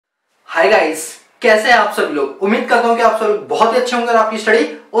Hi guys, कैसे हैं आप सभी लोग। उम्मीद करता हूं कि आप सब लोग बहुत ही अच्छे होंगे और आपकी स्टडी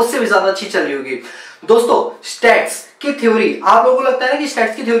उससे भी ज्यादा अच्छी चल रही होगी। दोस्तों, स्टैट्स की थ्योरी, आप लोगों को लगता है ना कि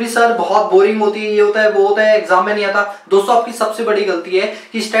स्टैट्स की थ्योरी सर बहुत बोरिंग होती है, ये होता है वो होता है, एग्जाम में नहीं आता। दोस्तों, आपकी सबसे बड़ी गलती है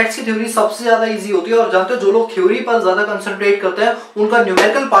कि स्टैट्स की थ्योरी सबसे ज्यादा इजी होती है और जानते हो जो लोग थ्योरी पर ज्यादा कंसंट्रेट करते हैं उनका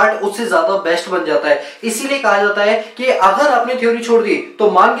न्यूमेरिकल पार्ट उससे ज्यादा बेस्ट बन जाता है। इसीलिए कहा जाता है कि अगर आपने थ्योरी छोड़ दी तो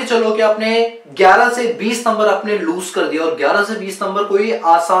मान के चलो कि आपने 11 से 20 नंबर अपने लूज कर दिया, और 11 से 20 नंबर कोई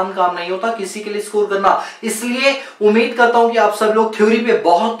आसान काम नहीं होता किसी के लिए स्कोर करना। इसलिए उम्मीद करता हूं कि आप सब लोग थ्योरी पे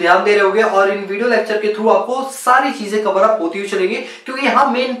बहुत ध्यान दे रहे होंगे और इन वीडियो लेक्चर के थ्रू आपको सारी चीजें कवर अप होती हुई चलेगी, क्योंकि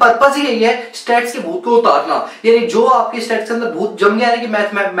यहां मेन पर्पस ही यही है स्टैट्स के भूत को उतारना। यानी जो आपके स्टैट्स के अंदर भूत जम गया है कि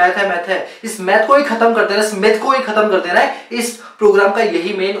मैथ है, इस मैथ को ही खत्म कर देना, इस मिथ को ही खत्म कर देना है, इस प्रोग्राम का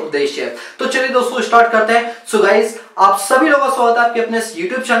यही मेन उद्देश्य है। तो चलिए दोस्तों स्टार्ट करते हैं। सो गाइस, आप सभी लोगों का स्वागत है आपके अपने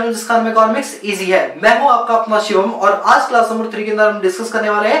YouTube चैनल जिसका नाम इकोनॉमिक्स इजी है। मैं हूं आपका अपना शिवम और आज क्लास नंबर 3 के अंदर हम डिस्कस करने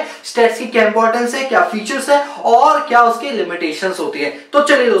वाले हैं स्टैट्स की क्या इंपॉर्टेंस है, क्या फीचर्स है और क्या उसकी लिमिटेशंस होती है। तो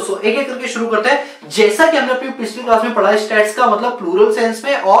चलिए दोस्तों एक एक करके शुरू करते हैं। जैसा कि हमने अपनी पिछली क्लास में पढ़ा है स्टैट्स का मतलब प्लूरल सेंस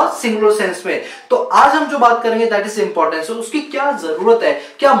में और सिंगुलर सेंस में, तो आज हम जो बात करेंगे दैट इज इंपॉर्टेंस, उसकी क्या जरूरत है,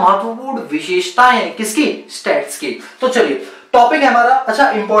 क्या महत्वपूर्ण विशेषताएं हैं किसकी, स्टैट्स की। तो चलिए टॉपिक है हमारा, अच्छा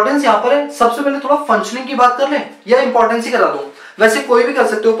इंपॉर्टेंस यहां पर है। सबसे पहले थोड़ा फंक्शनिंग की बात कर लें या इंपॉर्टेंस ही करा दूं, वैसे कोई भी कर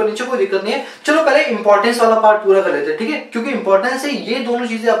सकते हो, ऊपर नीचे कोई दिक्कत नहीं है। चलो पहले इंपॉर्टेंस वाला पार्ट पूरा कर लेते हैं, ठीक है, क्योंकि इंपॉर्टेंस से ये दोनों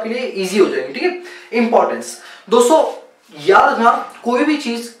चीजें आपके लिए इजी हो जाएंगी। ठीक है, इंपॉर्टेंस दोस्तों याद रखना, कोई भी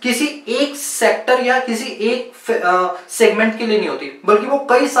चीज किसी एक सेक्टर या किसी एक सेगमेंट के लिए नहीं होती, बल्कि वो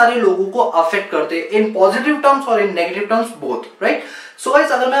कई सारे लोगों को अफेक्ट करते हैं, इन पॉजिटिव टर्म्स और इन negative terms both, right. So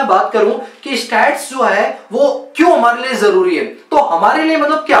guys, अगर मैं बात करूं कि स्टैट्स जो है वो क्यों हमारे लिए जरूरी है, तो हमारे लिए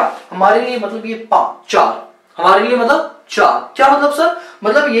मतलब क्या, हमारे लिए मतलब ये 4, हमारे लिए मतलब 4, क्या मतलब सर,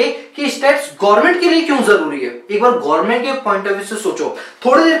 मतलब ये कि स्टैट्स गवर्नमेंट के लिए क्यों जरूरी है। एक बार गवर्नमेंट के पॉइंट ऑफ व्यू से सोचो,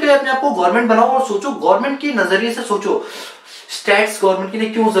 थोड़ी देर के लिए अपने आप को गवर्नमेंट बनाओ और सोचो, गवर्नमेंट के नजरिए से सोचो स्टैट्स गवर्नमेंट के लिए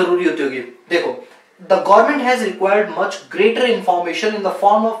क्यों जरूरी होती होगी। देखो, the government has required much greater information in the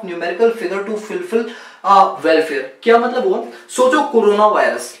form of numerical figure to fulfill welfare। क्या मतलब वो, सोचो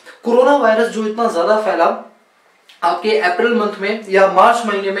कोरोना वायरस जो इतना ज्यादा फैला आपके अप्रैल मंथ में या मार्च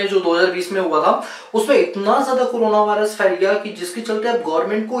महीने में जो 2020 में हुआ था, उसमें इतना ज्यादा कोरोना वायरस फैल गया कि जिसके चलते अब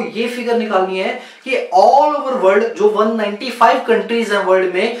गवर्नमेंट को ये फिगर निकालनी है कि ऑल ओवर वर्ल्ड जो 195 कंट्रीज हैं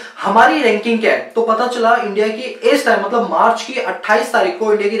वर्ल्ड में, हमारी रैंकिंग क्या है। तो पता चला इंडिया की इस टाइम मतलब मार्च की 28 तारीख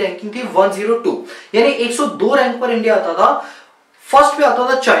को इंडिया की रैंकिंग थी 102, यानी 102 रैंक पर इंडिया आता था। फर्स्ट पे आता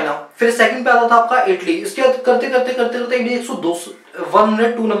था चाइना, फिर सेकंड पे आता था आपका इटली, इसके करते करते इंडिया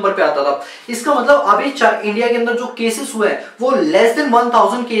 102 नंबर पे आता था। इसका मतलब अभी इंडिया के अंदर जो केसेस हुए हैं वो लेस देन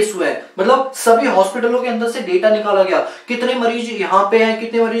 1000 केस हुए हैं। मतलब सभी हॉस्पिटलों के अंदर से डेटा निकाला गया, कितने मरीज यहाँ पे हैं,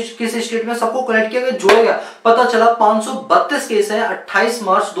 कितने मरीज किस स्टेट में, सबको कलेक्ट किया गया, जोड़ा गया, पता चला 532 केस हैं 28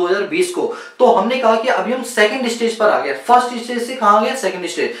 मार्च 2020 को। तो हमने कहा कि अभी हम सेकंड स्टेज पर आ गए, फर्स्ट स्टेज से कहां गए, सेकंड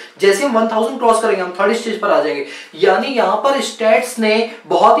स्टेज। जैसे हम 1000 क्रॉस करेंगे हम थर्ड स्टेज पर आ जाएंगे। यानी यहां पर स्टैट्स ने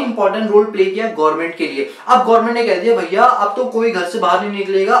बहुत ही इंपॉर्टेंट रोल प्ले किया गवर्नमेंट के लिए। अब गवर्नमेंट ने कह दिया भैया अब तो कोई घर से बाहर नहीं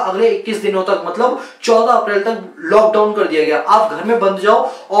निकलेगा अगले 21 दिनों तक, मतलब 14 अप्रैल तक लॉकडाउन कर दिया गया, आप घर में बंद जाओ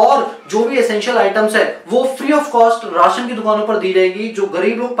और जो भी एसेंशियल आइटम्स है वो फ्री ऑफ कॉस्ट राशन की दुकानों पर दी जाएगी। जो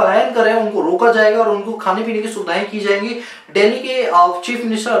गरीब लोग पलायन कर रहे हैं उनको रोका जाएगा और उनको खाने पीने की सुविधाएं की जाएंगी। दिल्ली के चीफ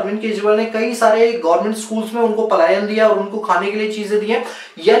मिनिस्टर अरविंद केजरीवाल ने कई सारे गवर्नमेंट स्कूल्स में उनको पलायन दिया और उनको खाने के लिए चीजें दी है।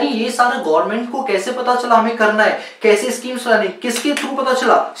 यानी ये सारा गवर्नमेंट को कैसे पता चला हमें करना है, कैसे स्कीम्स लानी, किसके थ्रू पता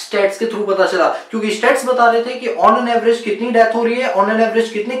चला, स्टैट्स के थ्रू पता चला, क्योंकि स्टैट्स बता रहे थे कि ऑन एन एवरेज कितनी डेथ हो रही है, ऑन एन एवरेज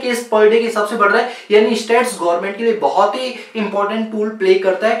कितने केस पर डे के हिसाब से बढ़ रहा है। यानी स्टैट्स गवर्नमेंट के लिए बहुत ही इंपॉर्टेंट टूल प्ले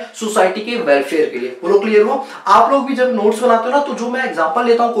करता है सोसाइटी के वेलफेयर के लिए। बोलो क्लियर हो। आप लोग भी जब नोट्स बनाते हो ना, तो जो मैं एग्जांपल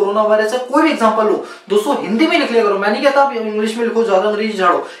लेता हूं कोरोना वायरस है, कोई भी एग्जांपल लो दोस्तों हिंदी में लिख लिया करो। मैं नहीं कहता आप इंग्लिश में लिखो, ज्यादा अंग्रेजी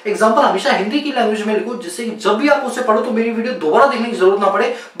झाड़ो, एग्जांपल हमेशा हिंदी की लैंग्वेज में लिखो, जिससे जब भी आप उसे पढ़ो तो मेरी वीडियो दोबारा देखने की जरूरत ना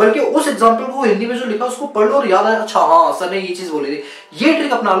पड़े, बल्कि उस एग्जांपल को हिंदी में जो लिखा उसको पढ़ लो और याद आए, अच्छा हाँ सर ने ये चीज बोली थी। ये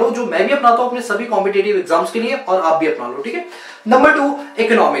ट्रिक अपना लो जो मैं भी अपनाता हूं अपने सभी कॉम्पिटिटिव एग्जाम्स के लिए, और आप भी अपना लो, ठीक है। Number 2,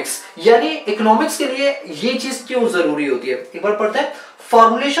 economics. यानी इकोनॉमिक्स के लिए ये चीज क्यों जरूरी होती है, एक बार पढ़ते हैं।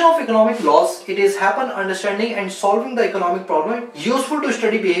 Formulation of economic laws, it is happen understanding and solving the economic problem, useful to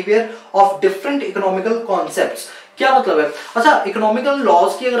study behavior of different economical concepts। क्या मतलब है, अच्छा इकोनॉमिकल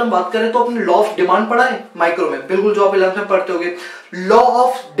लॉज की अगर हम बात करें तो अपने लॉ ऑफ डिमांड पढ़ा है माइक्रो में, बिल्कुल जो आप 11th में पढ़ते होंगे। लॉ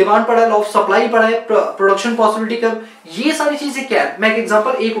ऑफ डिमांड पढ़ा है, लॉ ऑफ सप्लाई पढ़ा है, प्रोडक्शन पॉसिबिलिटी कर्व, ये सारी चीजें क्या है। मैं एक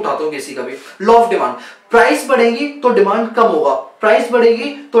एग्जांपल एक उठाता हूं किसी का भी, लॉ ऑफ डिमांड, प्राइस बढ़ेगी तो डिमांड कम होगा, प्राइस बढ़ेगी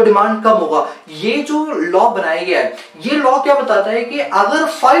तो डिमांड कम होगा। ये जो लॉ बनाया गया है, ये लॉ क्या बताता है कि अगर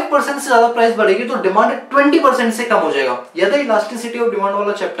 5% से ज्यादा प्राइस बढ़ेगी तो डिमांड 20% से कम हो जाएगा। याद है इलास्टिसिटी ऑफ डिमांड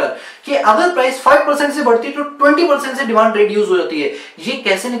वाला चैप्टर, कि अगर प्राइस 5% से बढ़ती है तो 20% से डिमांड रिड्यूस हो जाती है। ये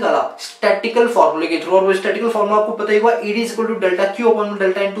कैसे निकाला? स्टैटिकल फॉर्मूले के थ्रू। और वो स्टैटिकल फॉर्मूला आपको पता ही होगा, ED equal to delta Q upon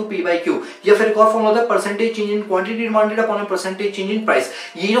delta into P bye Q, या फिर एक और फॉर्मूला होता है percentage change in quantity demanded upon percentage change in price.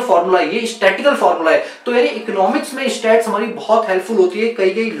 ये जो फॉर्मूला है ये स्टैटिकल फॉर्मूला है। तो यानी इकोनॉमिक्स में स्टैट्स हमारी बहुत हेल्पफुल होती है कई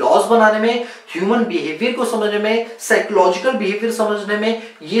कई लॉज बनाने में, ह्यूमन बिहेवियर को समझने में, साइकोलॉजिकल बिहेवियर समझने में,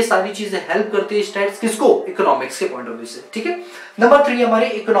 ये सारी चीजें हेल्प करती है स्टैट्स किसको? इकोनॉमिक्स के पॉइंट ऑफ व्यू से। ठीक है। नंबर 3 हमारी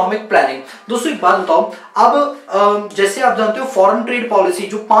इकोनॉमिक प्लानिंग। दोस्तों एक बात बताओ, अब जैसे आप जानते हो फॉरेन ट्रेड पॉलिसी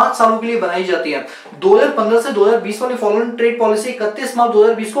जो 5 सालों के लिए बनाई जाती है, 2015 से 2020 वाली फॉरेन ट्रेड पॉलिसी 31 मार्च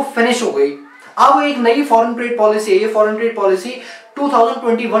 2020 को फिनिश हो गई। अब एक नई फॉरेन ट्रेड पॉलिसी है, ये फॉरेन ट्रेड पॉलिसी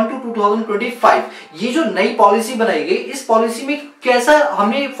 2021 टू 2025, ये जो नई पॉलिसी बनाई गई, इस पॉलिसी में कैसा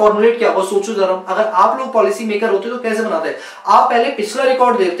हमने फॉर्मुलेट किया हुआ, सोचो जरा। अगर आप लोग पॉलिसी मेकर होते तो कैसे बनाते हैं? आप पहले पिछला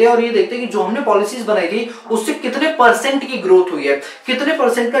रिकॉर्ड देखते हैं और ये देखते हैं कि जो हमने पॉलिसीज बनाई थी उससे कितने परसेंट की ग्रोथ हुई है, कितने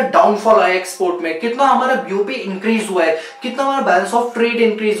परसेंट का डाउनफॉल आया एक्सपोर्ट में, कितना हमारा बीओपी इंक्रीज हुआ है, कितना हमारा बैलेंस ऑफ ट्रेड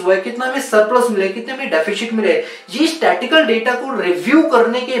इंक्रीज हुआ है, कितना हमें सरप्लस मिले, कितने हमें डेफिसिट मिले। ये स्टैटिकल डेटा को रिव्यू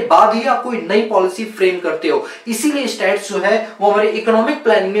करने के बाद ही आप कोई नई पॉलिसी फ्रेम करते हो। इसीलिए स्टैट्स जो है वो हमारे इकोनॉमिक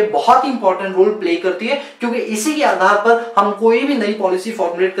प्लानिंग में बहुत इंपॉर्टेंट रोल प्ले करती है, क्योंकि इसी के आधार पर हम कोई भी नई पॉलिसी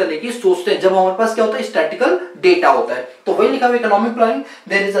फॉर्मुलेट करने की सोचते हैं जब हमारे पास क्या होता है? स्टैटिकल डेटा होता है। तो वही लिखा हुआ economic planning,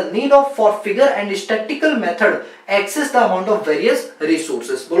 there is a need of for figure and statistical method access the amount of various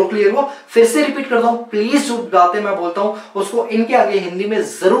resources. बोलो क्लियर हुआ? फिर से रिपीट करता हूं, प्लीज जो बातें मैं बोलता हूं उसको इनके आगे हिंदी में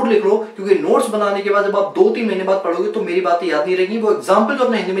जरूर लिख लो, क्योंकि नोट्स बनाने के बाद जब आप 2-3 महीने बाद पढ़ोगे तो मेरी बातें याद नहीं रहेगी। वो एग्जाम्पल जो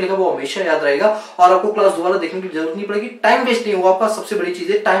आपने हिंदी में लिखा वो हमेशा याद रहेगा और आपको क्लास दोबारा देखने की जरूरत नहीं पड़ेगी, टाइम वेस्ट नहीं होगा आपका। सबसे बड़ी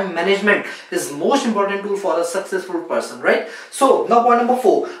चीज है time management is most important tool for a successful person, right? So now point number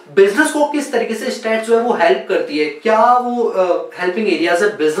 4, business को किस तरीके से स्टैट्स जो है वो हेल्प करती है, क्या वो हेल्पिंग एरियाज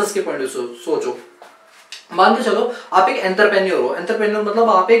है बिजनेस के पॉइंट ऑफ व्यू से? सोचो, मान के चलो आप एक एंटरप्रेन्योर हो, एंटरप्रेन्योर मतलब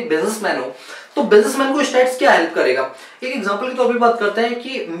आप एक बिजनेसमैन हो, तो बिजनेसमैन को स्टैट्स क्या हेल्प करेगा? एक एग्जांपल के तौर पे बात करते हैं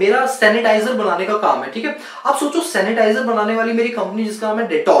कि मेरा सैनिटाइजर बनाने का काम है, ठीक है। आप सोचो सैनिटाइजर बनाने वाली मेरी कंपनी जिसका नाम है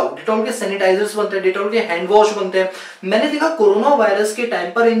डेटॉल, डेटॉल के सैनिटाइजर्स बनते हैं, डेटॉल के हैंड वॉश बनते हैं। मैंने देखा कोरोना वायरस के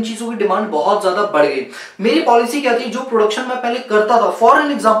टाइम पर इन चीजों की डिमांड बहुत ज्यादा बढ़ गई। मेरी पॉलिसी क्या थी, जो प्रोडक्शन मैं पहले करता था, फॉर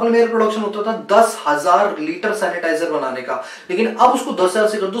एन एग्जाम्पल मेरा प्रोडक्शन होता था 10,000 लीटर सैनिटाइजर बनाने का, लेकिन अब उसको 10,000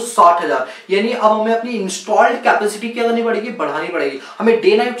 से कर दो 60,000, यानी अब हमें अपनी इंस्टॉल्ड कैपेसिटी क्या करनी पड़ेगी? बढ़ानी पड़ेगी। हमें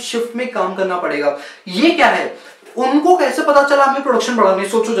डे नाइट शिफ्ट में काम करना पड़ेगा। ये क्या है? उनको कैसे पता चला हमें प्रोडक्शन बढ़ानी?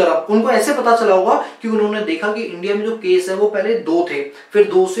 सोचो जरा, उनको ऐसे पता चला होगा कि उन्होंने देखा कि इंडिया में जो केस है वो पहले 2 थे, फिर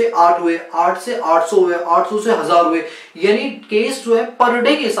 2 से 8 हुए, 8 से 800 हुए, 800 से 1000 हुए, यानी केस जो है पर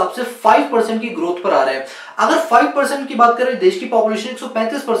डे के हिसाब से 5% की ग्रोथ पर आ रहे हैं। अगर 5% की बात करें, देश की पॉपुलेशन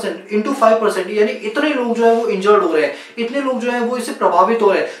 135% इंटू 5%, यानी इतने लोग जो है वो इंजर्ड हो रहे हैं, इतने लोग जो है वो इससे प्रभावित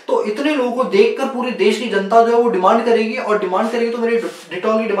हो रहे हैं। तो इतने लोगों को देखकर पूरे देश की जनता जो है वो डिमांड करेगी, और डिमांड करेगी तो मेरी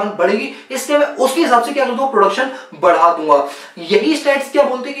डेटॉल की डिमांड बढ़ेगी, इसलिए मैं उसके हिसाब से क्या करता हूँ? प्रोडक्शन बढ़ा दूंगा। यही स्टेट्स क्या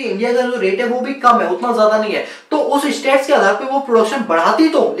बोलते हैं कि इंडिया का जो रेट है वो भी कम है, उतना ज्यादा नहीं है, तो उस स्टेट्स के आधार पे वो प्रोडक्शन बढ़ाती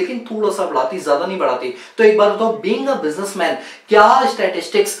तो, लेकिन थोड़ा सा बढ़ाती, ज्यादा नहीं बढ़ाती। तो एक बात बताओ, बीइंग अ बिजनेसमैन, क्या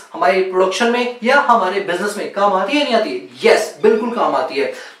स्टैटिस्टिक्स हमारे प्रोडक्शन में या हमारे बिजनेस में काम आती है? नहीं आती है? यस, बिल्कुल काम आती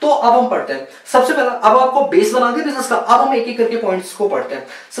है। तो अब हम पढ़ते हैं। सबसे पहला, अब आपको बेस बना दिया बिजनेस का, अब हम एक एक करके पॉइंट्स को पढ़ते हैं।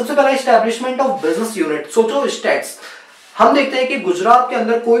 सबसे पहला, एस्टैब्लिशमेंट ऑफ बिजनेस यूनिट। सोचो स्टैट्स, हम देखते हैं कि गुजरात के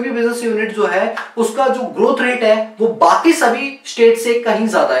अंदर कोई भी बिजनेस यूनिट जो है उसका जो ग्रोथ रेट है वो बाकी सभी स्टेट से कहीं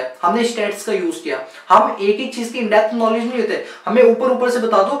ज्यादा है। हमने स्टेट्स का यूज किया, हम एक एक चीज की इनडेप्थ नॉलेज नहीं लेते, हमें ऊपर ऊपर से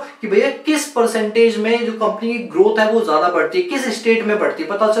बता दो कि भैया किस परसेंटेज में जो कंपनी की ग्रोथ है वो ज्यादा बढ़ती है, किस स्टेट में बढ़ती है।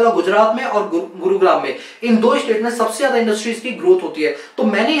 पता चला गुजरात में और गुरुग्राम में, इन 2 स्टेट में सबसे ज्यादा इंडस्ट्रीज की ग्रोथ होती है। तो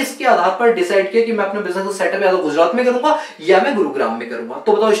मैंने इसके आधार पर डिसाइड किया कि मैं अपने बिजनेस का सेटअप या तो गुजरात में करूंगा या मैं गुरुग्राम में करूंगा।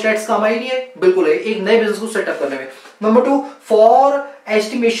 तो बताओ स्टेट्स काम आई नहीं है? बिल्कुल है, एक नए बिजनेस को सेटअप करने में। Number 2, for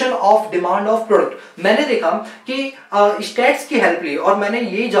estimation of demand of product. मैंने देखा कि स्टेट्स की हेल्प ली और मैंने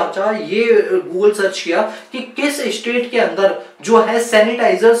ये जांचा, ये गूगल सर्च किया कि किस स्टेट के अंदर जो है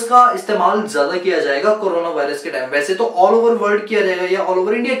सैनिटाइजर्स का इस्तेमाल ज्यादा किया जाएगा कोरोना वायरस के टाइम। वैसे तो ऑल ओवर वर्ल्ड किया जाएगा या ऑल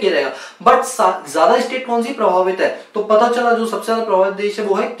ओवर इंडिया किया जाएगा, बट ज्यादा स्टेट कौन सी प्रभावित है? तो पता चला जो सबसे ज्यादा प्रभावित देश है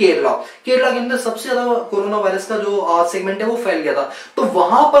वो है केरला। केरला के अंदर सबसे ज्यादा कोरोना वायरस का जो सेगमेंट है वो फैल गया था। तो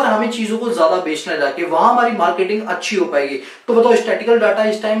वहां पर हमें चीजों को ज्यादा बेचना जाके वहां हमारी मार्केटिंग अच्छी हो पाएगी। तो बताओ स्टैटिकल डाटा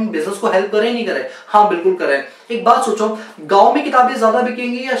इस टाइम बिजनेस को हेल्प करे नहीं करे? हाँ बिल्कुल करे। एक बात सोचो, गांव में किताबें ज्यादा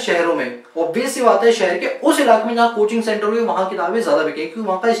बिकेंगी या शहरों में? ऑब्वियस सी बात है शहर के उस इलाके में जहां कोचिंग सेंटर हुए वहां किताबें ज्यादा बिकेंगी, क्योंकि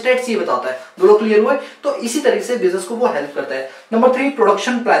वहां का स्टेट्स ये बताता है। दोनों क्लियर हुए? तो इसी तरीके से बिजनेस को वो हेल्प करता है। Number 3,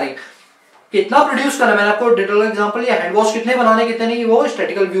 production planning. कितना प्रोड्यूस करना है, मैंने आपको डिटेल एग्जांपल या हैंड वॉश कितने बनाने कितने नहीं, वो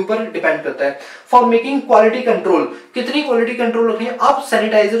स्टैटिकल व्यू पर डिपेंड करता है। फॉर मेकिंग क्वालिटी कंट्रोल, कितनी क्वालिटी कंट्रोल रखनी है। अब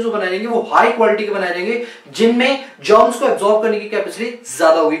सैनिटाइजर जो बनाए जाएंगे वो हाई क्वालिटी के बनाए जाएंगे जिनमें जर्म्स को एब्जॉर्ब करने की कैपेसिटी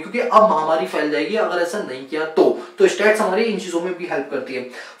ज्यादा होगी, क्योंकि अब महामारी फैल जाएगी अगर ऐसा नहीं किया तो स्टैट्स हमारी इन चीजों में भी हेल्प करती है।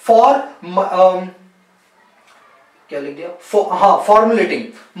 क्या लिख दिया, फॉर्मुलेटिंग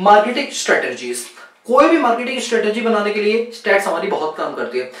मार्केटिंग स्ट्रेटेजीज, कोई भी मार्केटिंग स्ट्रेटेजी बनाने के लिए स्टैट्स हमारी बहुत काम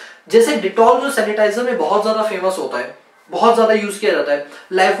करती है। जैसे डिटॉल जो सैनिटाइजर में बहुत ज्यादा फेमस होता है, बहुत ज्यादा यूज किया जाता है,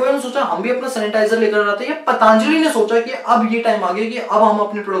 लाइफबॉय ने सोचा हम भी अपना सैनिटाइजर लेकर आते हैं, पतंजलि ने सोचा कि अब ये टाइम आ गया कि अब हम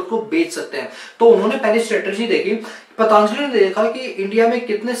अपने प्रोडक्ट को बेच सकते हैं, तो उन्होंने पहले स्ट्रेटेजी देखी। पतंजलि ने देखा कि इंडिया में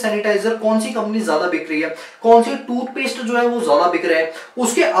कितने सैनिटाइजर, कौन सी कंपनी ज्यादा बिक रही है, कौन सी टूथपेस्ट जो है वो ज्यादा बिक रहा है,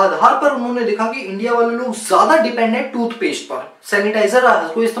 उसके आधार पर उन्होंने देखा कि इंडिया वाले लोग ज्यादा डिपेंड है टूथपेस्ट पर। सैनिटाइजर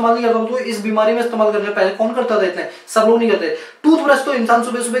कोई इस्तेमाल नहीं करता, तो इस बीमारी में इस्तेमाल करने पहले कौन करता था, इतने सब लोग नहीं करते। टूथब्रश तो इंसान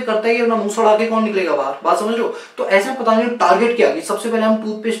सुबह सुबह करता ही है, मुंह सड़ा के कौन निकलेगा बाहर, बात समझ लो। तो ऐसे पतंजलि टारगेट किया कि सबसे पहले हम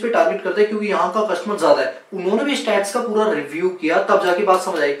टूथपेस्ट पे टारगेट करते हैं क्योंकि यहाँ का कस्टमर ज्यादा है। उन्होंने भी स्टैट्स का पूरा रिव्यू किया, तब जाके बात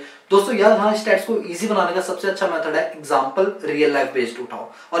समझ आई। दोस्तों यार, हाँ, स्टैट्स को इजी बनाने का सबसे अच्छा मेथड है एग्जांपल रियल लाइफ बेस्ड उठाओ,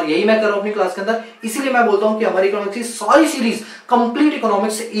 और यही मैं कर रहा हूं अपनी क्लास के अंदर। इसीलिए मैं बोलता हूं कि हमारी इकोनॉमिक्स की सारी सीरीज कंप्लीट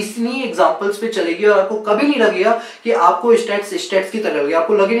इकोनॉमिक्स इतनी एग्जांपल्स पे चलेगी और आपको कभी नहीं लगेगा कि आपको स्टैट्स की तरह लगे,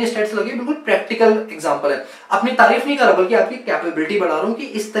 आपको लगे नहीं स्टैट्स लगे, बिल्कुल प्रैक्टिकल एग्जांपल है। अपनी तारीफ नहीं कर रहा बल्कि आपकी कैपेबिलिटी बढ़ा रहा हूं कि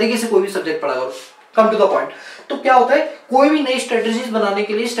इस तरीके से कोई भी सब्जेक्ट पढ़ा करो। Come to the point. तो क्या होता है, कोई भी नई स्ट्रेटेजीज बनाने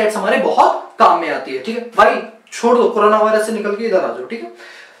के लिए स्टैट्स हमारे बहुत काम में आती है। ठीक है भाई, छोड़ दो कोरोना वायरस से निकल के इधर आ जाओ। ठीक है,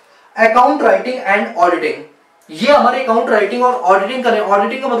 अकाउंट राइटिंग एंड ऑडिटिंग, ये हमारे अकाउंट राइटिंग और ऑडिटिंग करें।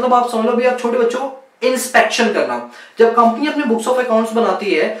 ऑडिटिंग का मतलब आप समझ लो भी, आप छोटे बच्चों को इंस्पेक्शन करना। जब कंपनी अपने बुक्स ऑफ अकाउंट्स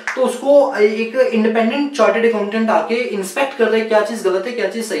बनाती है तो उसको एक इंडिपेंडेंट चार्टर्ड अकाउंटेंट आके इंस्पेक्ट कर रहे हैं क्या चीज गलत है क्या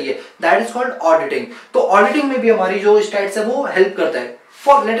चीज सही है, दैट इज कॉल्ड ऑडिटिंग। तो ऑडिटिंग में भी हमारी जो स्टैट्स है वो हेल्प करता है।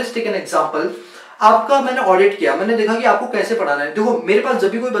 For let us take an example, आपका मैंने ऑडिट किया, मैंने देखा कि आपको कैसे पढ़ाना है। देखो मेरे पास जब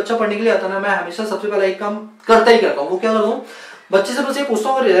भी कोई बच्चा पढ़ने के लिए आता है ना, मैं हमेशा सबसे पहले एक काम करता हूँ, वो क्या करता हूँ, बच्चे से बस ये पूछता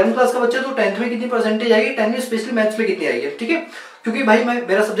हूँ अगर 11th क्लास का बच्चा है तो 10th में कितनी परसेंटेज आएगी, 10th में स्पेशली मैथ्स में कितनी आएगी। ठीक है, क्योंकि भाई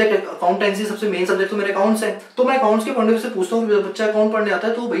मेरा सब्जेक्ट अकाउंटेंसी, सबसे मेन सब्जेक्ट तो मेरे अकाउंट्स है, तो मैं अकाउंट्स के पॉइंट ऑफ व्यू से पूछता हूँ कि बच्चा अकाउंट पढ़ने आता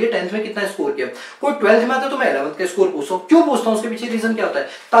है तो भैया 10th में कितना स्कोर किया। कोई 12th में आता है तो मैं 11th का स्कोर पूछता हूँ। क्यों पूछता हूँ, उसके पीछे रीजन क्या होता है,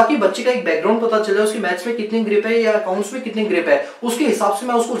 ताकि बच्चे का एक बैकग्राउंड पता चले, उसकी मैथ्स में कितनी ग्रिप है या अकाउंट्स में कितनी ग्रिप है, उसके हिसाब से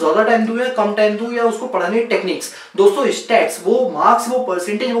मैं उसको ज्यादा टाइम दूं या कम टाइम दूं, या उसको पढ़ाने टेक्निक्स। दोस्तों स्टैट्स, वो मार्क्स, वो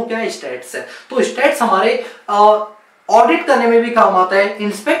परसेंटेज, वो क्या है, स्टैट्स है। तो स्टैट्स हमारे ऑडिट करने में भी काम आता है,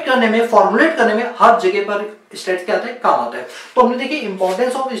 इंस्पेक्ट करने में, फॉर्मुलेट करने में, हर जगह पर स्टैट्स क्या आता है, काम आता है। तो हमने देखिए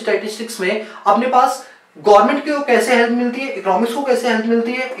इंपॉर्टेंस ऑफ स्टैटिस्टिक्स में अपने पास गवर्नमेंट को कैसे हेल्प मिलती है, इकोनॉमिक्स को कैसे हेल्प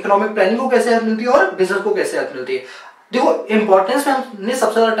मिलती है, इकोनॉमिक प्लानिंग को कैसे हेल्प मिलती है, और बिजनेस को कैसे हेल्प मिलती है। देखो इंपॉर्टेंस में हमने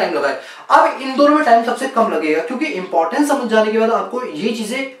सबसे ज्यादा टाइम लगाया, अब इन दोनों में टाइम सबसे कम लगेगा, क्योंकि इंपॉर्टेंस समझ जाने के बाद आपको ये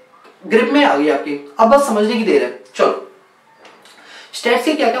चीजें ग्रिप में आ गई आपकी, अब बस समझने की देर है। चलो, स्टैट्स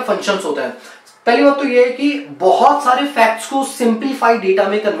के क्या क्या फंक्शंस होते हैं। पहली बात तो ये है कि बहुत सारे फैक्ट्स को सिंपलीफाइड डेटा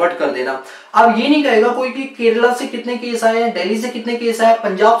में कन्वर्ट कर देना। अब ये नहीं कहेगा कोई कि केरला से कितने केस आए हैं, दिल्ली से कितने केस आए,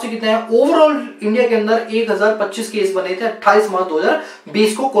 पंजाब से कितने हैं। ओवरऑल इंडिया के अंदर 1025 केस बने थे 28 मार्च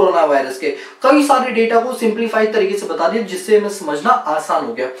 2020 को कोरोना वायरस के। कई सारे डेटा को सिंपलीफाइड तरीके से बता दिया जिससे हमें समझना आसान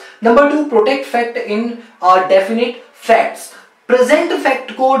हो गया। Number 2, protect fact in definite facts, present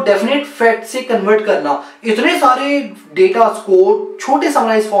fact को डेफिनेट फैक्ट से कन्वर्ट करना, इतने सारे डेटा को छोटे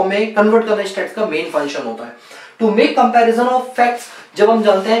समराइज फॉर्म में कन्वर्ट करना स्टैट्स का मेन फंक्शन होता है। To make comparison of facts, जब हम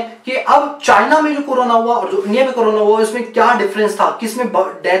जानते हैं कि अब चाइना में जो कोरोना हुआ और जो इंडिया में कोरोना हुआ इसमें क्या डिफरेंस था, किसमें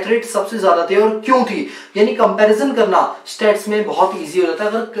डेथ रेट सबसे ज्यादा थे और क्यों थी, यानी कंपैरिजन करना स्टैट्स में बहुत इजी हो जाता है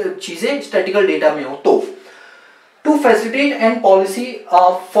अगर चीजें स्टैटिकल डेटा में हो तो। To facilitate and policy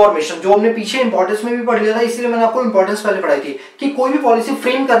formation, जो हमने पीछे इंपॉर्टेंस में भी पढ़ लिया था, इसलिए मैंने आपको इंपॉर्टेंस पहले पढ़ाई थी कि कोई भी पॉलिसी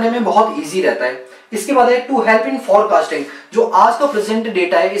फ्रेम करने में बहुत इजी रहता है। इसके बाद है टू हेल्प इन फॉरकास्टिंग, जो आज का प्रेजेंट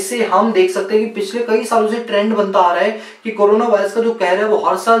डेटा है इससे हम देख सकते हैं कि पिछले कई सालों से ट्रेंड बनता आ रहा है कि कोरोना वायरस का जो कहर है वो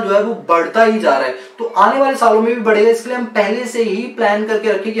हर साल जो है वो बढ़ता ही जा रहा है, तो आने वाले सालों में भी बढ़ेगा। इसलिए हम पहले से ही प्लान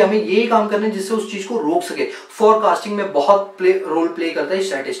करके रखें कि हमें ये काम करना है जिससे उस चीज को रोक सके। फॉरकास्टिंग में बहुत रोल प्ले करता है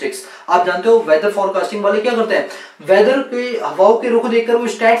स्टैटिस्टिक्स। आप जानते हो वेदर फॉरकास्टिंग वाले क्या करते हैं, वेदर के हवाओं के रुख देखकर वो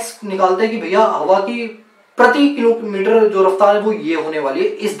स्टैट्स निकालते हैं कि भैया हवा की प्रति किलोमीटर जो रफ्तार है वो ये होने वाली है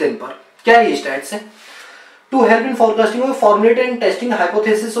इस दिन पर। क्या ये स्टैट्स है। टू हेल्प इन फॉरकास्टिंग हो, फॉर्मुलेट एंड टेस्टिंग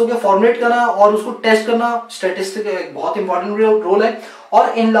हाइपोथेसिस हो गया, फॉर्मुलेट करना और उसको टेस्ट करना स्टैटिस्टिक एक बहुत इंपॉर्टेंट रोल है।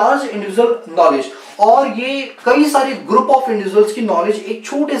 और एनलार्ज इंडिविजुअल नॉलेज, और ये कई सारे ग्रुप ऑफ इंडिविजुअल्स की नॉलेज एक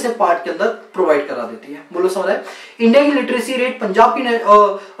छोटे से पार्ट के अंदर प्रोवाइड करा देती है। बोलो समझ है। इंडिया की लिटरेसी रेट पंजाब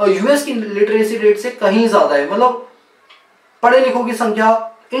की यूएस की लिटरेसी रेट से कहीं ज्यादा है, मतलब पढ़े लिखों की संख्या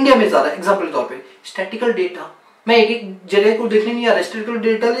इंडिया में ज्यादा है। एग्जाम्पल के तौर पर स्टैटिकल डेटा मैं एक एक जगह को देखने नहीं, या रेस्ट्रिक्टेड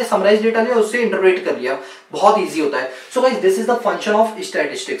डेटा लिया, समराइज डेटा लिया, उससे इंटरप्रेट कर लिया, बहुत इजी होता है। So guys this is the function of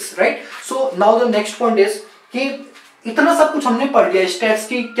statistics, right. So now the next point is कि इतना सब कुछ हमने पढ़ लिया, स्टैट्स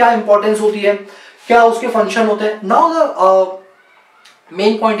की क्या इंपॉर्टेंस होती है, क्या उसके फंक्शन होते हैं। Now the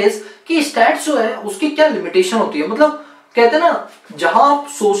main point is कि स्टैट्स जो है उसकी क्या लिमिटेशन होती है। मतलब कहते हैं ना, जहां आप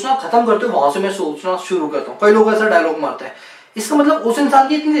सोचना खत्म करते हो वहां से मैं सोचना शुरू करता हूँ। कई लोग ऐसा डायलॉग मारते हैं, इसका मतलब उस इंसान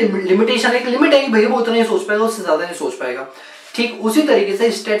की इतनी लिमिटेशन है, एक लिमिट है कि भैया वो उतना ही सोच पाएगा, उससे ज्यादा नहीं सोच पाएगा। ठीक उसी तरीके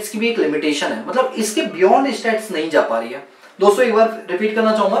से स्टैट्स की भी एक लिमिटेशन है, मतलब इसके बियॉन्ड स्टैट्स नहीं जा पा रही है। दोस्तों एक बार रिपीट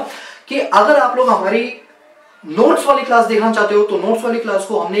करना चाहूंगा कि अगर आप लोग हमारी नोट्स वाली क्लास देखना चाहते हो तो नोट्स वाली क्लास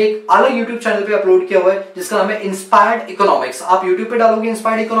को हमने एक अलग यूट्यूब चैनल पे अपलोड किया हुआ है जिसका नाम है इंस्पायर्ड इकोनॉमिक्स। आप यूट्यूब पे डालोगे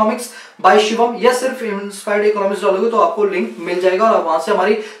इंस्पायर्ड इकोनॉमिक्स बाय शिवम या सिर्फ इंस्पायर्ड इकोनॉमिक्स डालोगे तो आपको लिंक मिल जाएगा और आप वहां से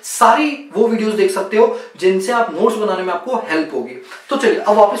हमारी सारी वो वीडियोस देख सकते हो जिनसे आप नोट्स बनाने में आपको हेल्प होगी। तो चलिए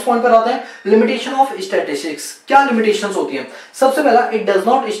अब वापस पॉइंट पर आते हैं, लिमिटेशन ऑफ स्टैटिस्टिक्स। क्या लिमिटेशंस होती हैं? सबसे पहला, it does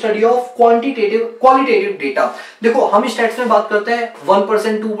not study of qualitative data. देखो हम स्टैट्स में बात करते हैं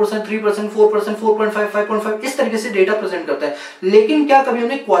 1%, 2%, 3%, 4%, 4.5, 5.5 इस तरीके से डेटा प्रेजेंट करते हैं, लेकिन क्या कभी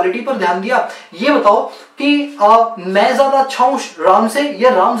हमने क्वालिटी पर ध्यान दिया? ये बताओ कि मैं ज्यादा अच्छा हूं राम से या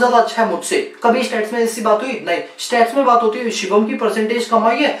राम ज्यादा अच्छा है मुझसे? कभी स्टैट्स में ऐसी बात हुई? नहीं। स्टैट्स में बात होती है शिवम की परसेंटेज कम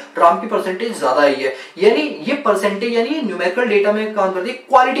आई है, राम की परसेंटेज ज्यादा आई है। यानी ये परसेंटेज यानी न्यूमेरिकल डेटा में काम करती है,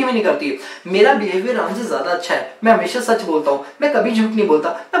 क्वालिटी में नहीं करती है। मेरा बिहेवियर राम से ज्यादा अच्छा है, मैं हमेशा सच बोलता हूं, मैं कभी झूठ नहीं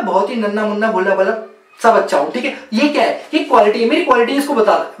बोलता, मैं बहुत ही नन्ना मुन्ना भोला भाला सब अच्छा हूं, ठीक है। ये क्या है? ये क्वालिटी, मेरी क्वालिटी इसको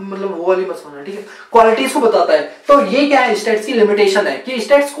बता, मतलब वो वाली मत समझना, ठीक है। क्वालिटी इसको बताता है। तो ये क्या है? स्टैट्स की लिमिटेशन है कि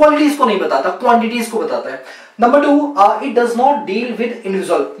स्टैट्स क्वालिटीज को नहीं बताता, क्वांटिटीज को बताता है। Number 2, it does not deal with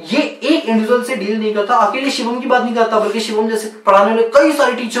individual. ये एक इंडिविजुअल से डील नहीं करता, अकेले शिवम की बात नहीं करता, बल्कि शिवम जैसे पढ़ाने वाले कई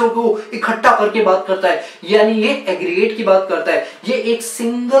सारे टीचरों को इकट्ठा करके बात करता है, यानी ये एग्रीगेट की बात करता है, ये एक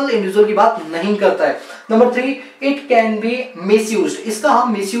सिंगल इंडिविजुअल की बात नहीं करता है। Number 3, it can be misused. इसका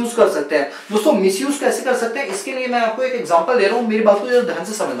हम मिसयूज कर सकते हैं। दोस्तों मिसयूज कैसे कर सकते हैं, इसके लिए मैं आपको एक एग्जांपल दे रहा हूं, मेरी बात को ध्यान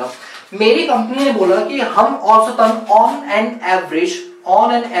से समझना। मेरी कंपनी ने बोला कि हम औसतन ऑन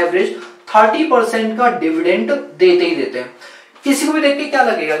एन एवरेज 30% का डिविडेंड देते ही देते हैं। किसी को भी देख के क्या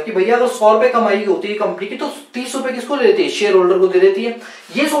लगेगा कि भैया अगर 100 रुपए कमाई होती है कंपनी की तो 30 रुपए किसको दे देती है? शेयर होल्डर को दे देती है।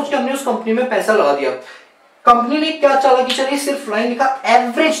 ये सोच के हमने उस कंपनी में पैसा लगा दिया। कंपनी ने क्या चालाकी चली? सिर्फ लाइन लिखा,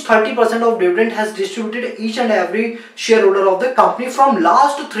 average 30% of dividend has distributed each and every share holder of the company from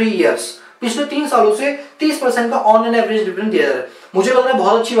last 3 years. पिछले 3 सालों से 30% का ऑन एन एवरेज डिविडेंड दिया जा रहा है। मुझे लग रहा है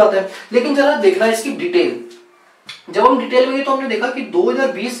बहुत अच्छी बात है, लेकिन जरा देखना इसकी डिटेल। जब हम डिटेल में गए तो हमने देखा कि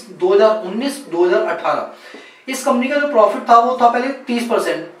 2020, 2019, 2018 इस कंपनी का जो प्रॉफिट था वो था पहले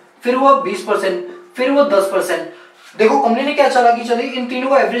 30%, फिर वो 20%, फिर वो 10%। देखो कंपनी ने क्या चालाकी चली, इन तीनों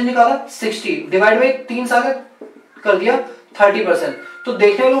का एवरेज निकाला, 60 डिवाइड बाई 3 साल कर दिया 30%। तो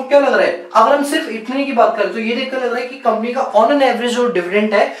देखने में लोग क्या लग रहा है, अगर हम सिर्फ इतने की बात करें तो ये देखकर लग रहा है कि कंपनी का ऑन एन एवरेज जो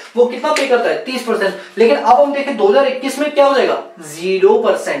डिविडेंड है वो कितना पे करता है? 30%। लेकिन अब हम देखें 2021 में क्या हो जाएगा?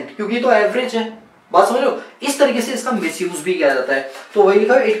 0%, क्योंकि तो एवरेज है। बात समझ लो, इस तरीके से इसका मिसयूज भी किया जाता है। तो वही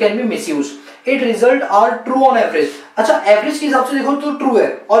लिखा है, it can be misuse. It result are true on average. अच्छा, एवरेज के हिसाब से देखो तो ट्रू है,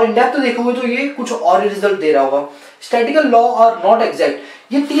 और इंडेप्थ देखोगे तो ये कुछ और रिजल्ट दे रहा होगा। Statistical law are not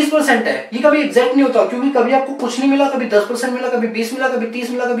exact. ये 30% है, ये कभी एग्जैक्ट नहीं होता, क्योंकि कभी आपको कुछ नहीं मिला, कभी 10% मिला, कभी 20 मिला, कभी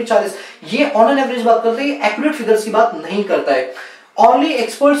 30 मिला, कभी 40। ये ऑन एन एवरेज बात करता है, ये एक्यूरेट फिगर्स की बात नहीं करता है। Only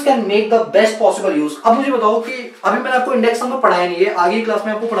experts can make the best possible use। अब मुझे बताओ कि अभी मैंने आपको इंडेक्स नंबर पढ़ाया नहीं है, आगे क्लास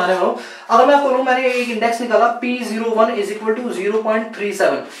में आपको पढ़ाने वाला हूं। अगर मैं आपको बोलूं मैंने एक इंडेक्स निकाला P01 is equal to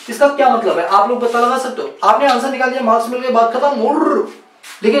 0.37, इसका क्या मतलब है? आप लोग पता लगा सकते हो? आपने आंसर निकाल दिया, मार्क्स मिल गए, बात खत्म।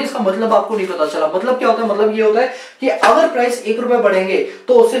 लेकिन इसका मतलब आपको नहीं पता चला। मतलब क्या होता है? मतलब ये होता है कि अगर प्राइस 1 रुपए बढ़ेंगे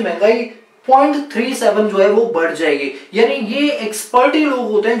तो उससे महंगाई 0.37 जो है वो बढ़ जाएगी। यानी ये एक्सपर्ट ही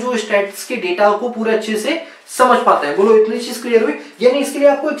लोग होते हैं जो स्टैट्स के डेटा को पूरे अच्छे से समझ पाते हैं। बोलो इतनी चीज क्लियर हुई? यानी इसके लिए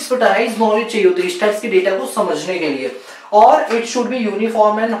आपको एक्सपर्टाइज नॉलेज चाहिए होती है स्टैट्स के डेटा को समझने के लिए। और it should be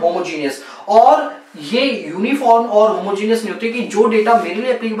uniform and homogeneous. और ये यूनिफॉर्म और होमोजीनियस नहीं होती कि जो डेटा मेरे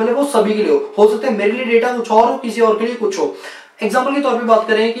लिए एप्लीकेबल है वो सभी के लिए हो सकता है मेरे लिए डेटा कुछ और हो, किसी और के लिए कुछ हो। एग्जाम्पल के तौर पे बात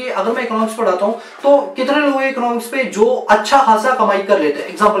करें कि अगर मैं इकोनॉमिक्स पढ़ाता हूं तो कितने लोग हैं इकोनॉमिक्स पे जो अच्छा खासा कमाई कर लेते हैं।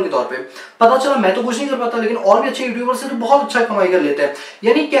 एग्जाम्पल के तौर पे पता चला मैं तो कुछ नहीं कर पाता, लेकिन और भी अच्छे यूट्यूबर्स हैं तो बहुत अच्छा कमाई कर लेते हैं।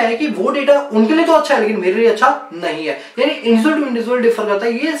 यानी क्या है कि वो डेटा उनके लिए तो अच्छा है लेकिन मेरे लिए अच्छा नहीं है। यानी इंडिविजुअल टू इंडिविजुअल डिफर करता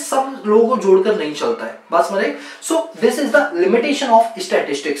है, ये सब लोगों को जोड़कर नहीं चलता है। बात समझ आई? So this is the limitation of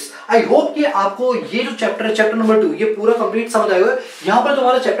statistics. I hope कि आपको ये जो चैप्टर है, चैप्टर नंबर 2, ये पूरा कंप्लीट समझ आएगा। यहाँ पर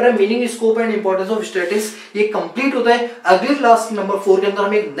तुम्हारा चैप्टर है meaning, scope and importance of statistics, ये कंप्लीट होता है। अगली क्लास नंबर 4 के अंदर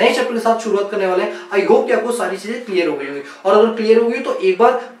हम एक नए चैप्टर के साथ शुरुआत करने वाले हैं। आई होप कि आपको सारी चीजें क्लियर हो गई होंगी, और अगर क्लियर हो गई तो एक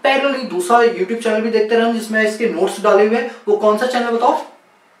बार पैरेलली दूसरा यूट्यूब चैनल भी देखते रहना जिसमें इसके नोट्स डाले हुए हैं। वो कौन सा चैनल बताओ?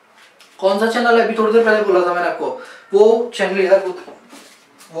 कौन सा चैनल है, अभी थोड़ी देर पहले बोला था मैंने आपको, वो चैनल यार,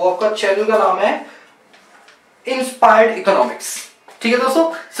 वो आपका चैनल का नाम है इंस्पायर्ड इकोनॉमिक्स। ठीक है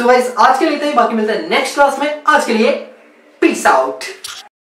दोस्तों, सो गाइस आज के लिए इतना ही, बाकी मिलते हैं नेक्स्ट क्लास में। आज के लिए पीस आउट।